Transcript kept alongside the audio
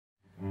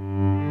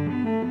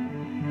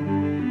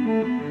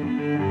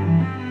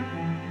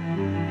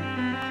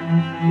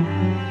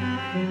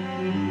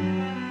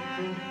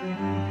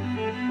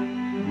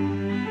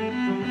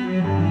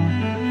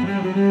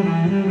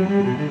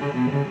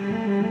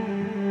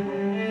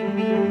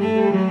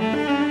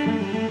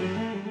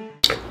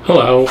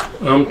Hello,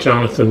 I'm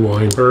Jonathan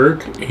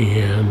Weinberg,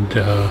 and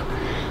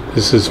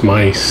this is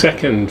my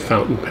second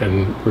fountain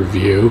pen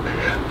review.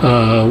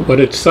 What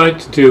I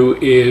decided to do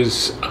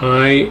is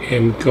I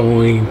am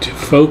going to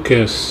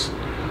focus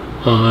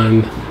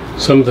on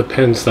some of the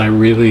pens that I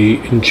really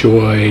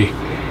enjoy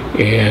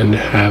and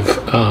have,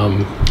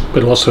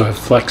 but also have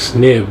flex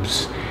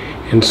nibs,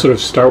 and sort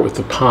of start with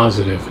the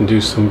positive and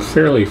do some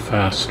fairly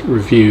fast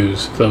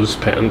reviews of those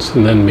pens,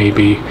 and then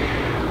maybe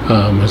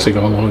as I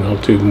go along I'll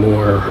do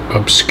more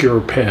obscure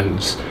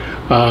pens.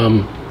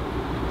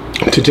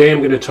 Today I'm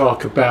going to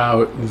talk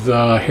about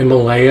the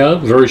Himalaya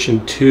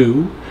version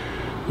 2,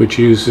 which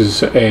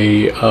uses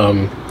a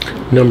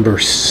number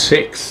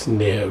 6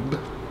 nib.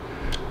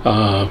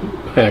 I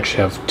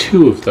actually have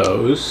 2 of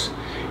those,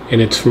 and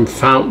it's from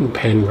Fountain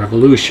Pen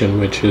Revolution,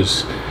 which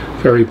is a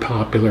very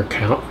popular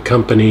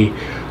company.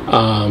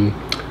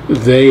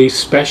 They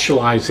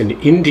specialize in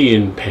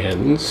Indian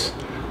pens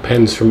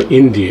from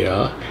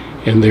India,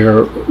 and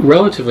they're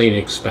relatively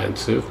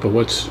inexpensive, but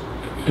what's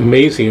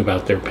amazing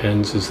about their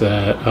pens is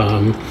that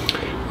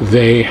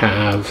they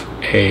have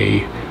a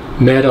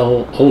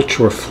metal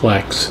ultra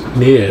flex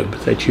nib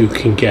that you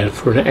can get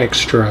for an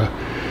extra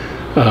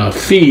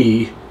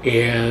fee,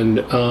 and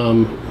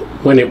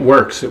when it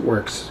works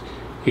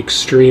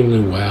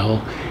extremely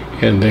well,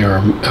 and there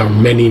are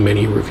many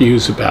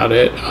reviews about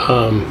it.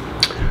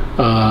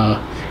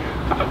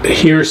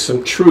 Here's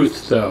some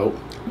truth though.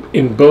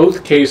 In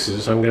both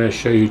cases, I'm going to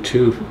show you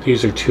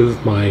these are 2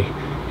 of my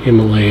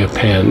Himalaya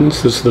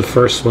pens. This is the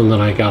first one that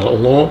I got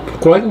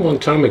quite a long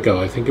time ago.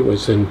 I think it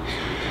was in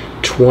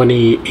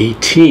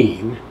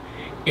 2018.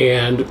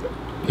 And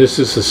this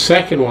is the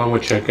second one,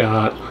 which I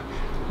got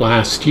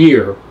last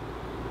year.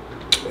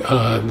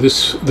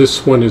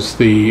 This one is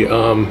the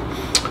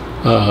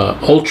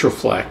Ultra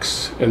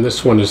Flex, and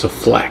this one is a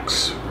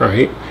Flex,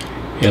 right?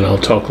 And I'll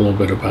talk a little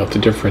bit about the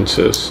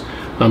differences.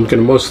 I'm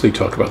going to mostly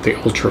talk about the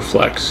Ultra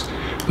Flex.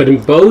 But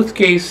in both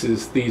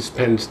cases, these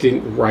pens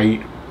didn't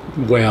write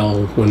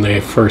well when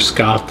they first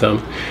got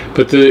them.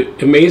 But the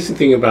amazing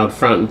thing about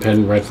Fountain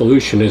Pen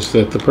Revolution is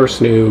that the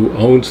person who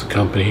owns the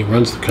company,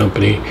 runs the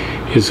company,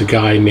 is a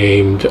guy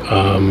named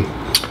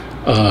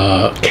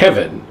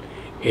Kevin.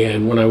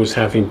 And when I was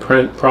having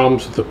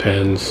problems with the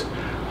pens,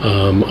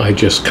 I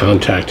just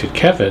contacted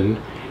Kevin,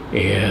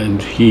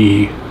 and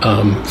he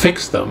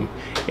fixed them.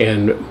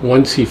 And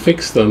once he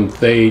fixed them,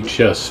 they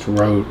just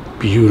wrote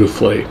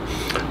beautifully.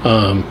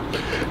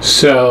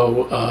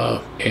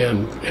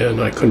 And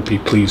I couldn't be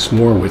pleased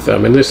more with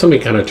them. And there's something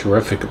kind of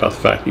terrific about the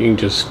fact that you can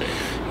just,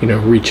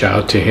 reach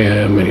out to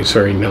him, and he's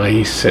very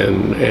nice,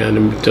 and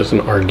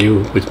doesn't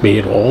argue with me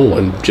at all,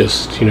 and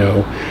just,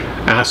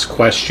 ask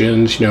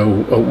questions,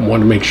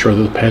 want to make sure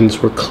that the pens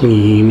were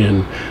clean,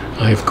 and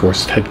I of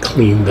course had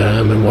cleaned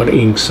them, and what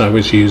inks I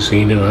was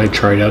using, and I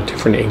tried out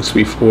different inks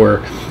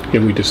before,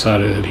 and we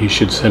decided that he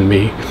should send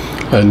me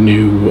a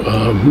new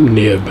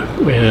nib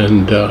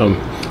and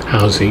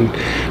housing.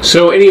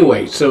 So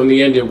anyway, so in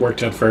the end it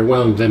worked out very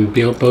well, and then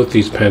both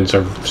these pens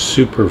are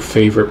super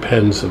favorite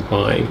pens of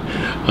mine.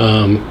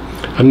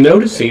 I'm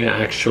noticing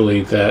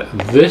actually that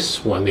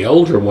this one, the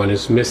older one,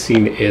 is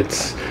missing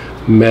its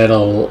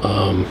metal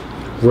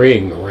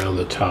ring around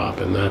the top,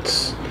 and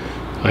that's,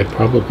 it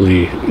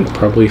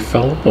probably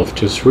fell off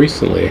just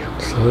recently.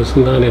 So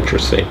isn't that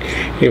interesting?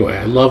 Anyway,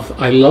 I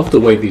love the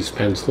way these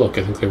pens look.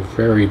 I think they're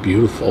very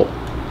beautiful.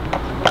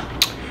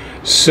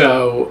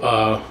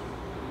 So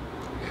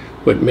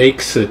what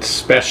makes it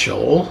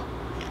special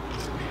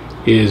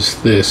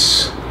is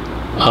this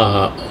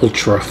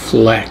Ultra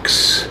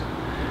Flex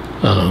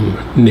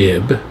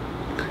nib,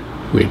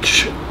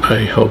 which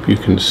I hope you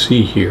can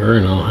see here,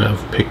 and I'll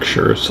have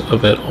pictures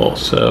of it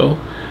also.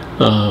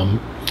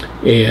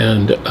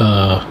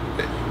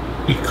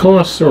 It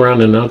costs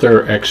around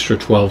another extra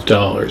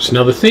 $12.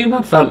 Now the thing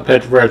about Fountain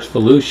Pen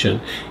Revolution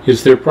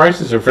is their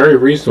prices are very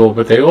reasonable,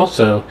 but they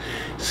also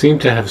seem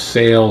to have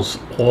sales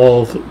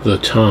all the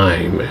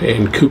time,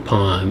 and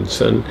coupons,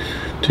 and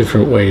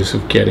different ways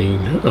of getting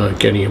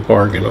a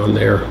bargain on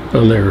their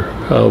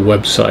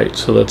website.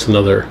 So that's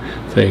another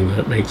thing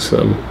that makes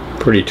them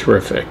pretty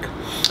terrific.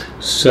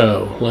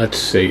 So let's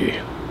see.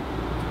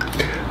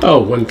 Oh,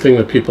 one thing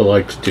that people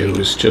like to do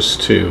is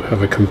just to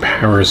have a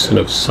comparison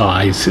of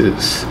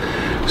sizes.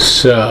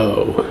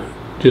 So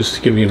just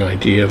to give you an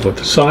idea of what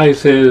the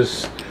size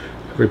is,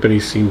 everybody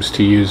seems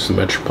to use the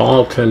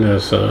Metropolitan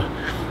as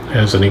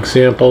an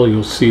example.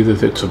 You'll see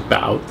that it's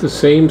about the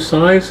same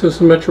size as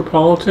the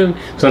Metropolitan.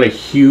 It's not a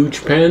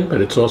huge pen,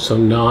 but it's also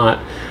not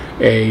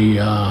a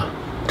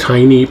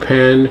tiny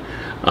pen.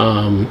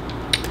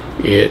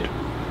 It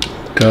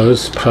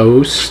does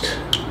post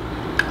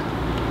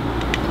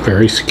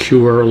very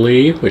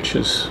securely, which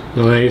is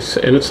nice,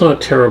 and it's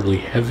not terribly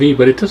heavy,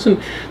 but it doesn't,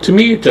 to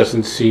me it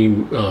doesn't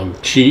seem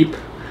cheap,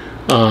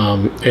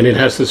 and it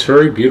has this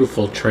very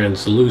beautiful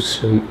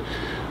translucent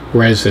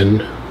resin,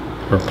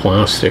 or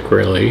plastic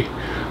really,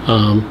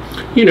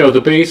 You know,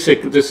 the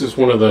basic, this is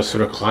one of the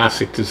sort of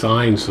classic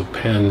designs of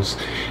pens.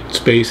 It's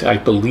based, I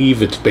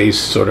believe it's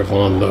based sort of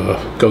on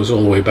goes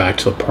all the way back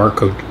to the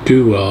Parco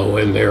Duo,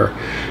 and their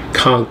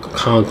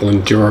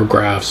Conklin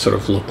durographs sort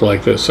of look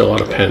like this. There are a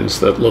lot of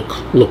pens that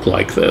look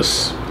like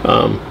this.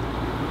 All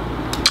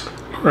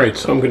right,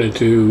 so I'm going to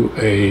do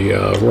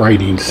a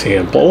writing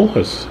sample,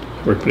 as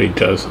everybody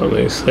does on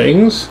these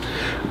things.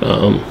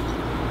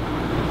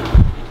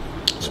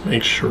 Let's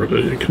make sure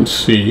that you can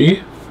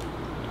see.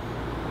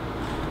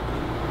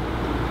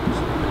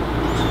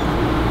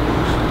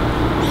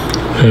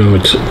 Oh,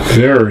 it's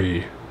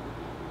very,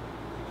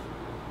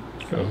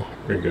 oh,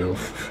 here we go,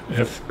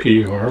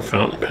 FPR,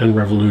 Fountain Pen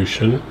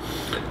Revolution.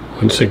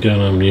 Once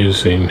again, I'm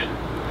using,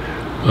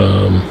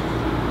 I'm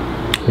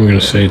going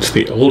to say it's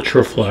the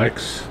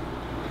Ultraflex.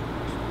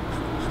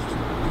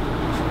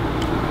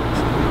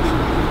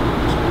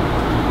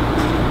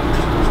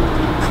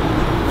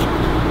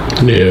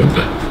 Nib.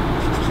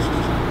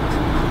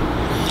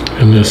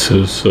 And this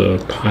is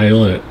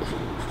Pilot.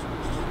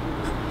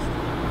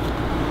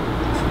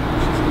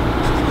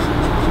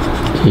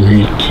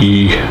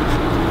 Reiki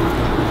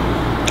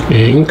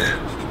ink,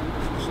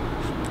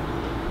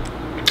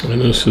 and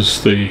this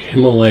is the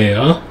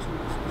Himalaya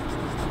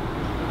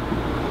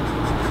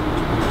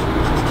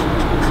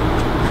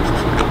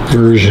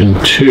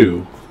version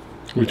 2,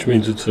 which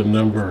means it's a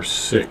number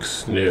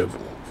 6 nib.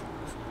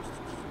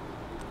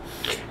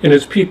 And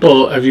as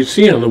you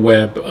see on the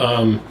web,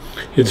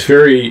 it's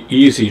very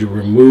easy to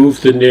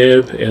remove the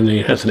nib, and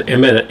it has an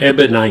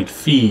ebonite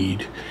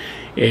feed.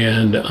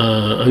 And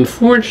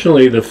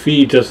unfortunately, the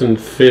feed doesn't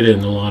fit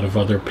in a lot of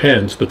other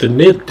pens, but the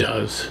nib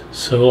does.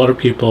 So a lot of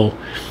people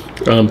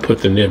put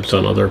the nibs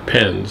on other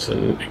pens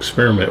and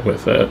experiment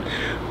with it.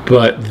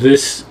 But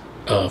this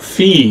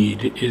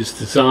feed is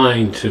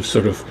designed to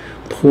sort of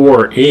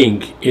pour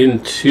ink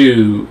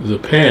into the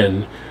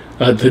pen,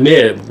 the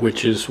nib,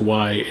 which is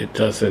why it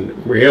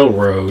doesn't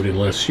railroad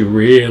unless you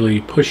really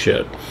push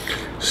it.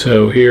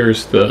 So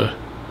here's the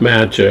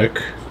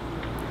magic.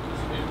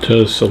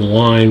 Does a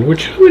line,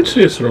 which I would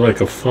say is sort of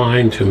like a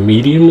fine to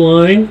medium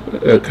line,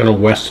 kind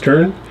of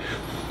western,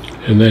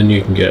 and then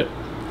you can get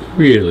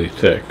really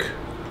thick.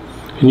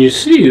 And you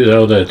see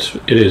though that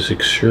it is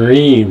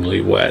extremely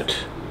wet.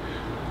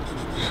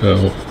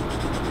 So,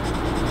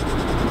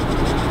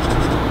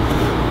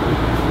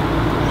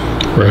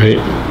 right,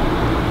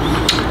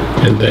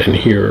 and then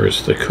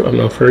here's the, I'm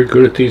not very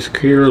good at these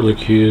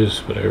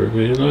curlicues, but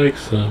everybody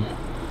likes them.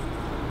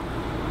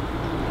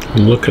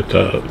 And look at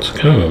that, it's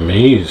kind of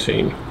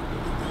amazing.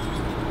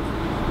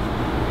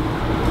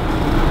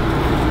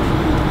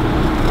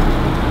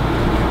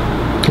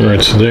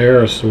 Alright, so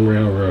there are some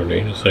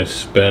railroading as I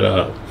sped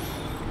up.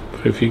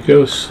 But if you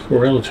go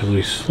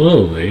relatively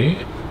slowly,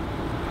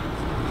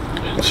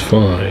 it's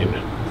fine.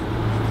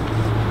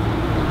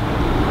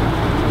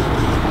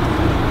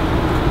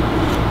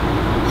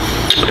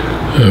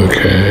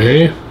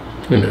 Okay,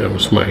 and that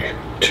was my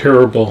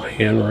terrible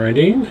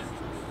handwriting.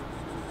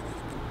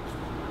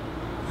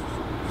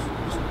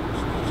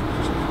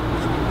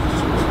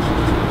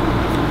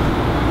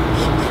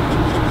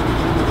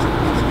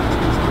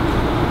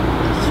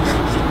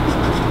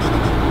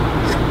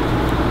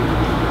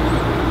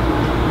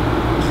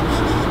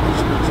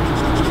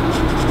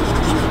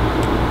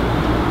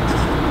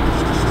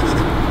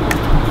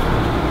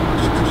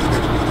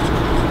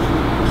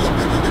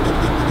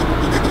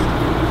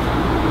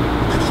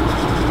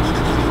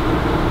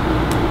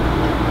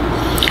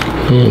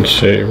 Let's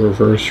say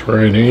reverse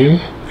writing.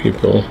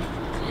 People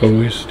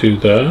always do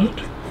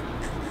that,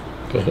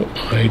 but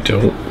I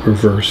don't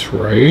reverse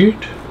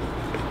write.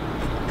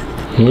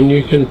 And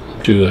you can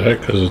do that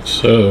because it's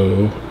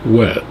so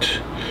wet.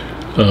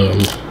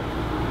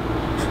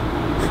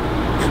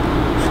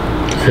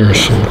 Here's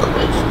some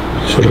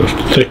sort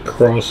of thick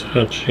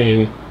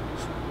cross-hatching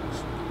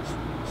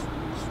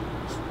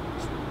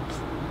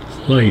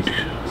light.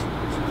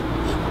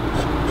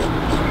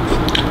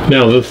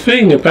 Now the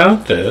thing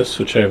about this,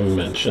 which I haven't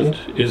mentioned,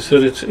 is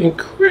that it's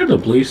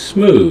incredibly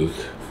smooth,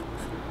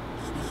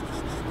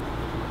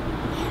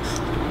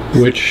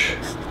 which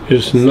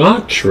is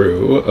not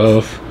true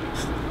of,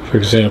 for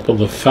example,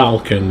 the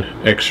Falcon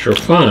Extra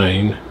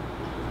Fine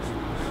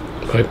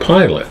by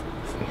Pilot.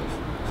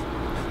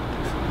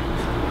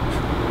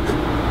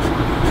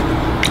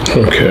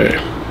 Okay.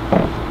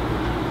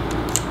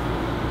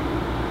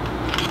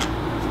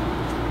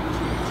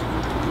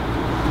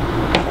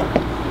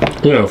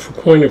 Now, for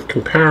point of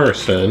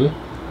comparison,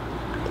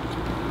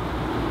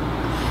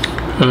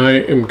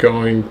 I am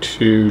going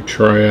to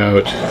try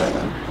out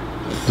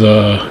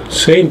the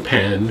same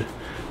pen,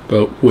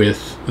 but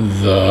with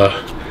the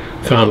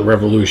Fountain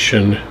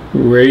Revolution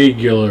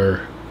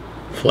regular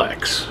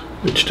flex,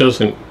 which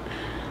doesn't,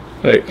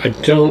 I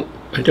don't,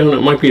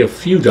 it might be a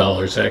few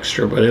dollars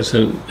extra, but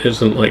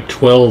isn't like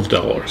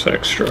 $12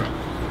 extra.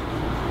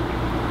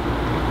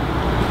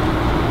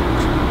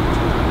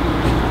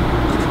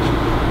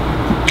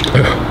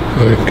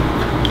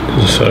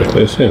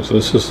 Exactly the same. So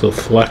this is the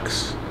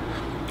flex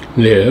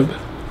nib.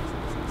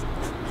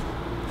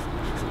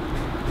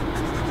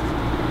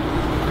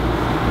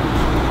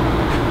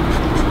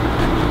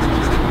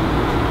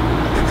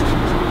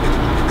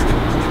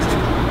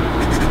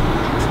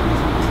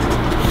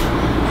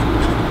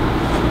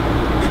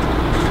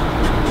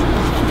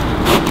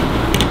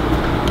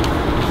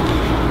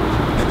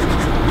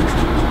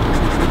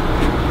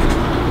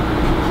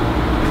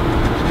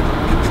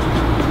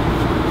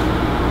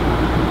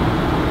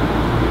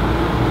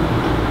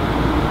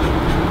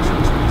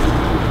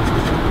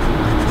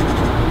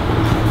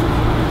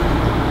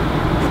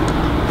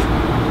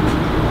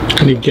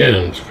 again,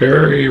 it's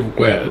very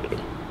wet.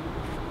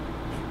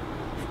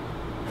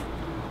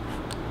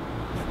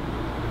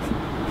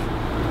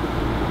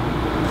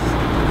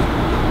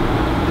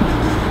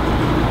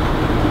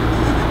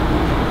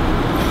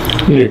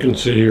 And you can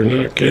see you're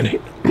not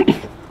getting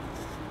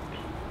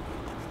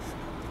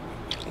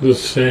the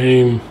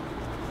same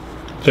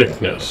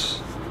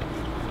thickness.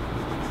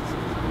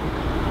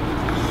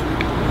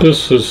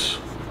 This is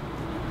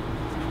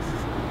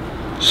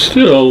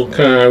still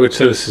kind of, I would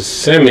say this is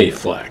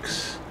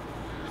semi-flex.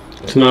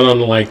 It's not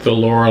unlike the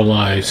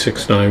Lorelei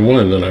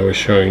 691 that I was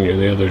showing you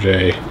the other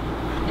day.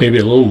 Maybe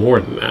a little more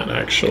than that,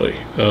 actually.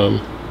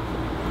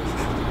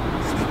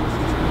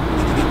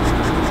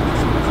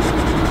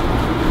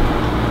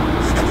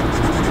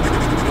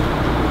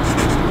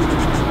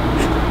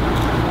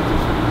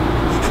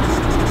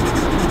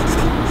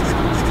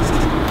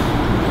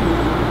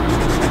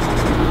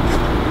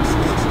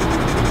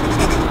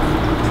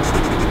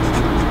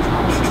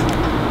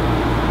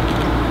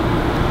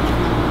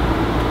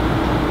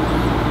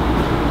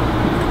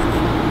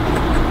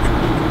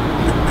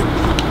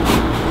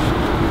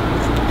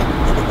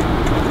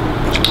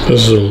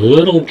 This is a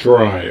little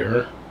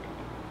drier.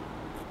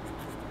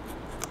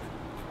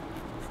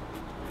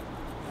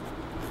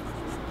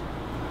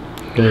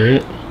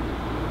 Right.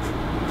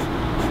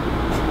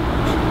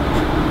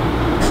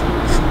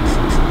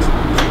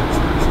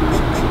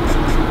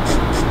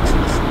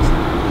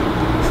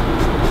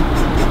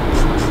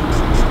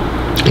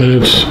 And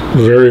it's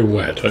very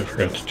wet. I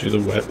forgot to do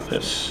the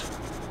wetness.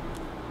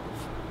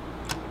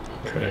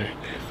 Okay.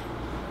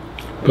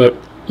 But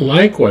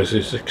likewise,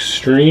 it's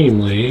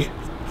extremely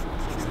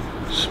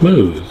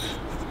smooth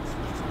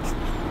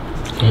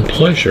and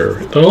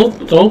pleasure. The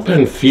whole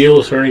pen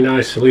feels very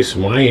nice, at least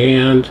in my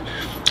hand.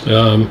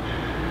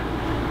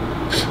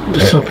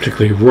 It's not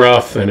particularly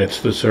rough, and it's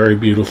this very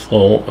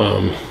beautiful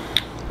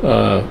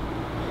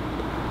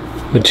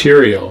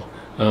material.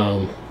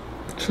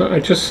 So I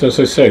just, as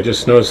I say, I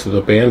just noticed that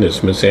the band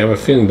is missing. I have a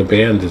feeling the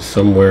band is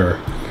somewhere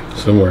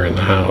in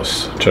the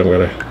house, which I'm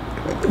going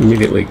to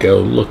immediately go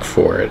look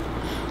for it.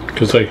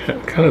 Because I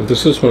kind of,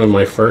 this is one of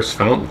my first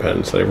fountain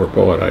pens I ever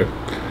bought. I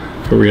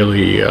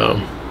really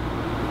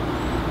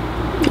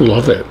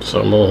love it,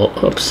 so I'm a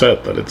little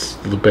upset that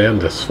the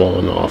band has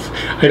fallen off.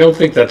 I don't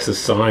think that's a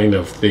sign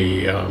of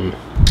the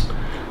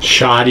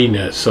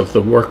shoddiness of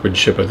the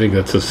workmanship. I think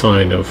that's a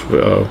sign of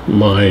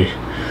my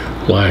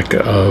lack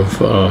of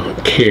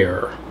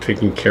care,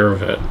 taking care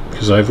of it,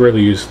 because I've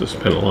really used this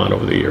pen a lot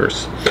over the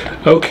years.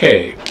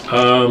 Okay,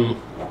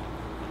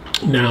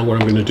 now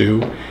what I'm going to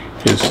do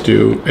is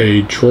do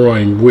a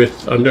drawing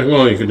with, I'm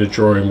only going to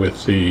drawing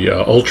with the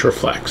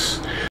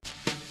Ultraflex.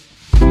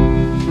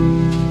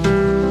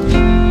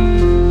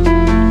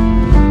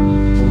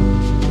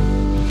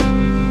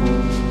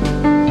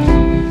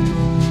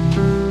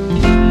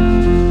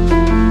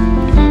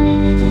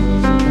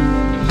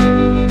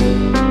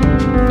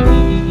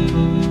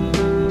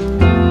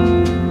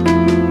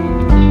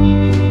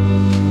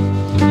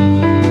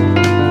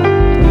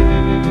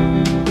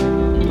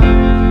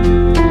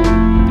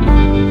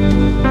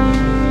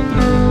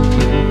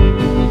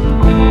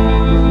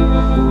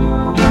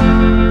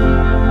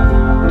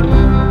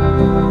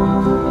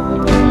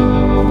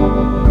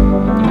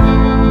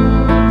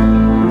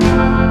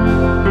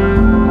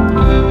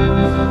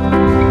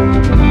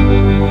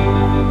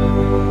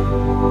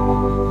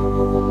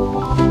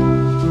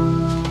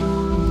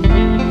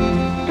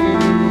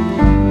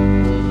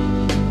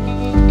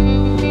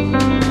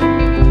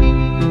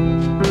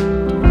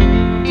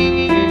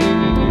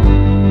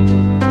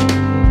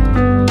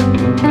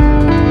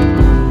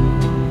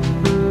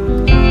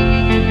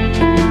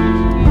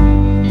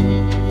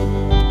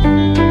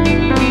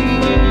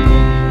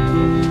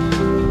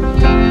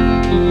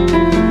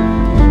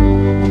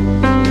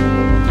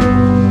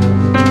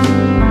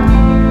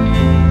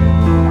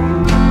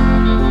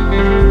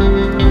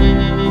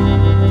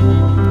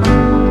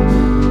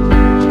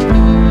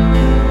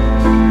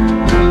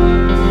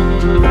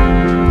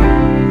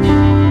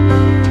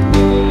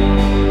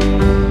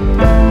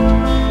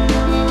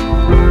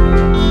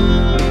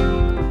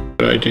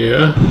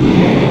 Idea.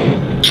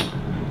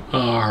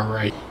 All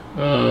right.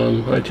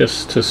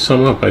 Just to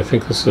sum up, I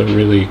think this is a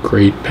really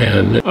great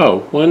pen. Oh,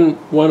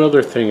 one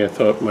other thing I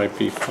thought might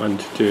be fun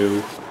to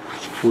do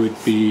would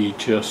be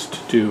just to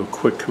do a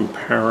quick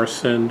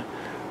comparison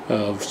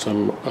of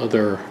some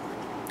other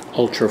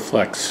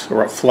Ultraflex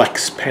or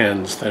Flex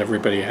pens that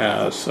everybody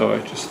has. So I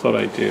just thought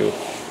I'd do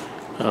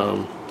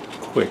a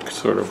quick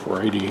sort of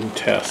writing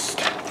test.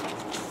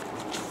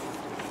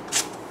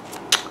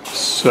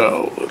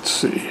 So let's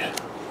see.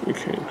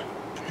 Okay,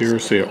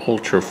 here's the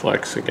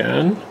Ultraflex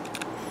again.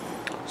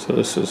 So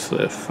this is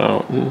the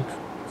fountain.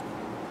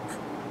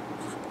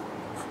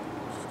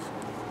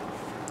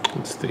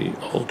 It's the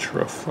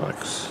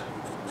Ultraflex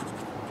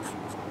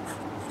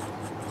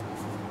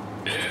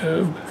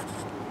nib.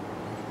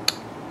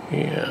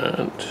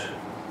 And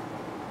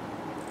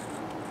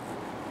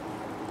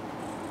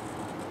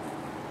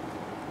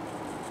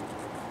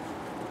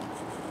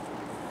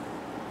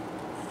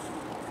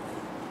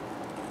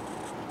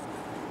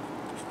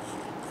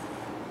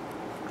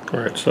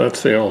Alright, so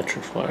that's the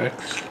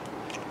Ultraflex.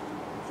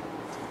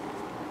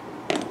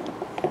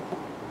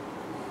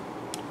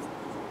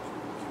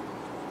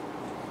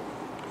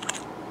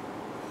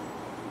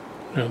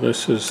 Now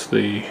this is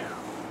the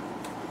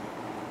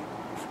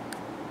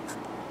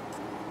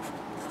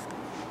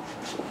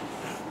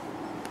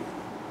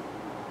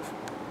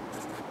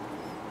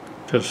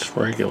just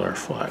regular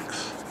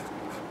flex.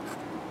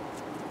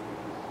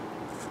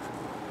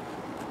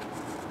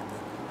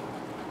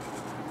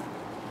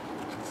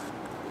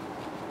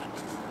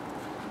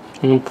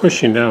 I'm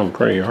pushing down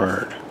pretty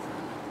hard.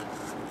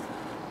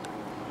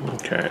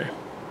 Okay.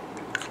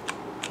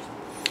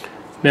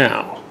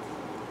 Now,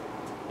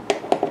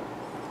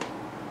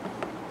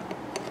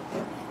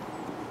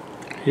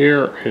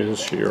 here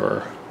is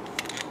your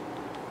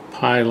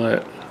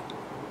Pilot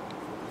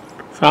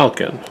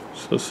Falcon.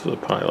 So this is the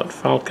Pilot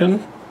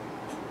Falcon.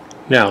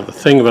 Now, the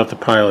thing about the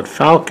Pilot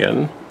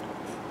Falcon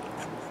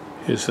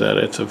is that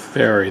it's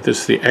this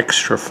is the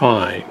extra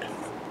fine.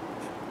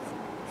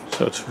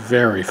 So it's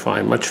very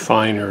fine, much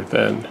finer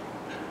than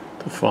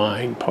the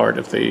fine part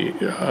of the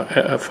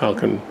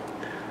Falcon,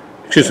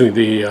 excuse me,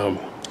 the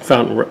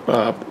Fountain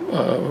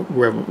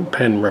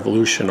Pen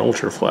Revolution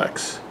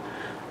Ultraflex.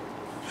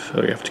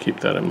 So you have to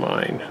keep that in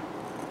mind.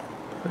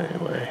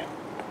 Anyway,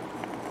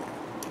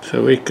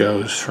 so it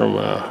goes from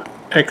a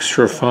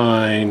extra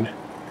fine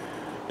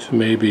to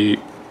maybe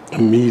a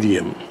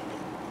medium.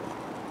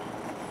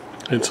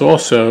 It's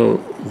also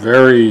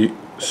very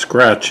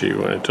scratchy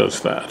when it does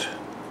that.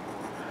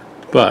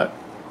 But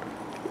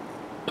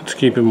let's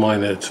keep in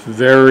mind that it's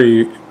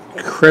very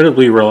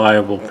incredibly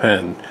reliable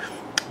pen.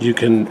 You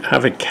can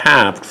have it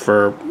capped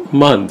for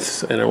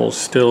months and it will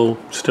still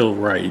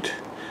write,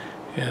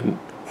 and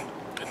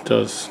it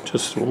does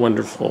just a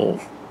wonderful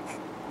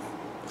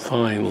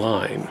fine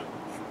line.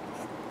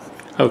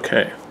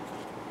 Okay,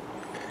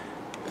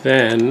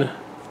 then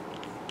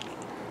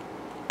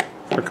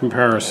for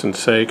comparison's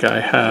sake, I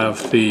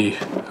have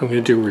I'm going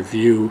to do a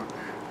review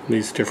on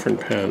these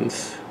different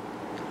pens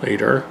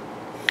later.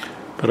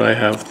 But I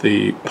have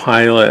the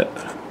Pilot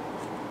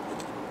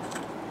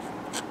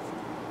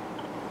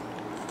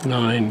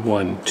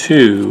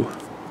 912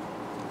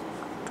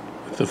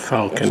 with the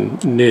Falcon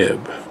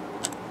nib.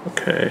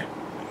 Okay.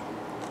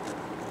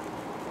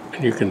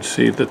 And you can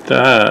see that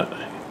that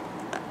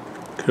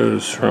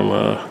goes from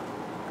a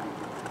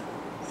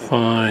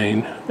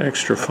fine,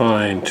 extra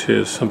fine,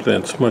 to something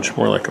that's much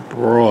more like a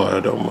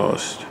broad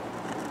almost.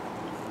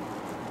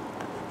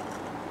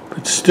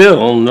 But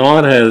still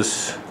not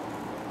as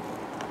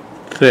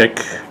thick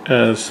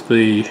as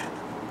the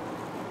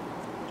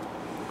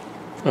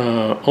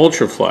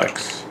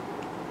Ultraflex.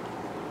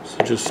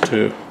 So just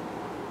to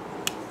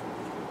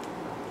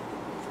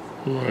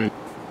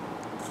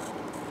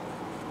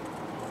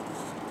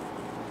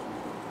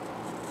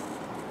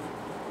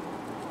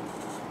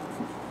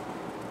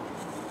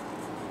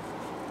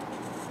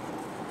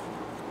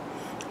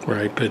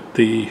right, but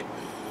the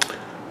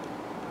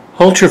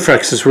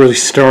Ultraflex is really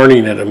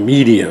starting at a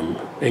medium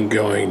and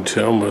going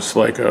to almost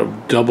like a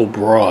double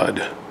broad,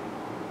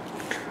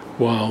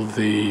 while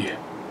the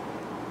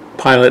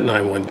Pilot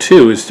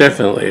 912 is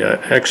definitely an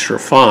extra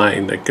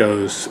fine that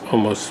goes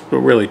almost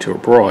really to a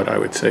broad, I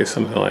would say,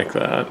 something like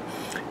that.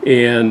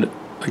 And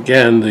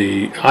again,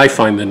 I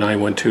find the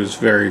 912 is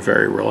very,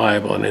 very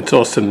reliable, and it's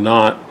also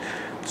not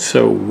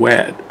so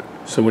wet.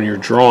 So when you're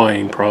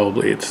drawing,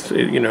 probably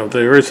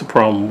there is a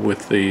problem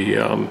with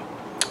the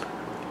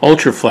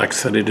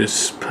Ultraflex that it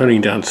is putting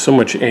down so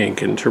much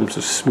ink in terms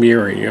of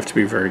smearing. You have to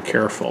be very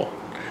careful.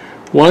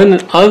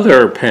 One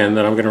other pen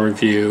that I'm going to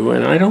review,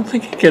 and I don't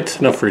think it gets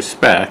enough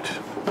respect,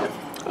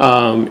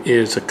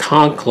 is a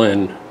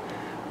Conklin,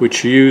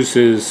 which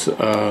uses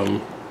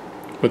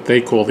what they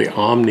call the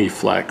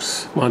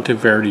OmniFlex.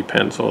 Monteverdi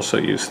pens also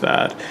use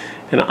that.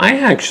 And I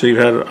actually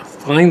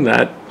find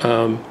that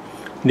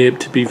nib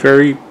to be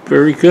very,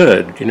 very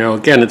good.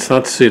 Again,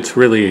 it's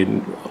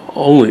really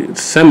only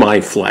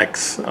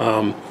semi-flex,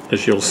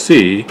 as you'll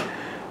see,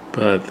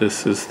 but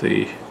this is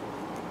the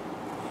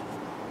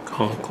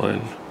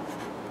Conklin.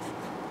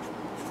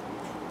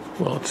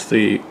 Well,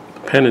 the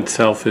pen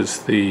itself is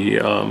the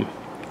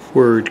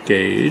word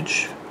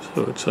gauge,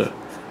 so it's a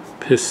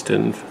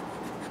piston.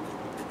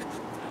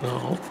 And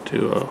I'll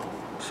do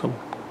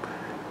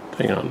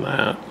something on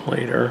that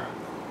later.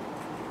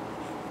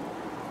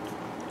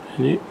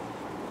 And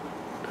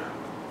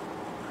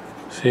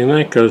see, and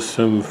that goes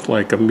from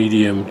like a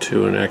medium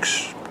to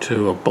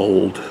to a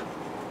bold,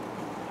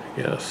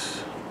 I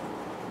guess.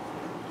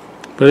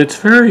 But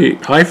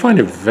I find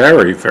it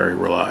very, very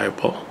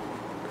reliable,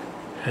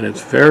 and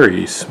it's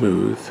very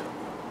smooth.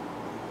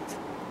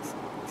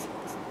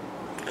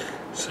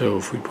 So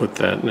if we put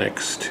that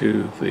next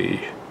to the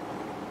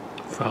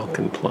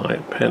Falcon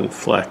Pen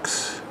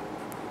Flex,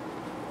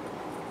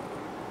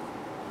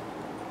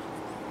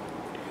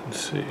 you can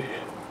see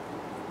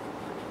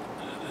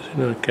at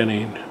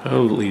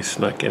least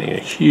not getting a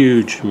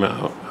huge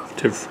amount of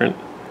different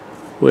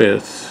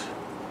widths.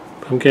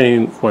 I'm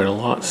getting quite a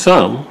lot,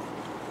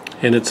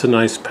 and it's a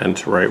nice pen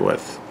to write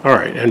with. All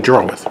right, and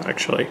draw with,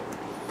 actually.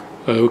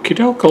 Okie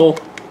dokie.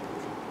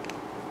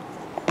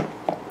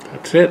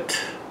 That's it.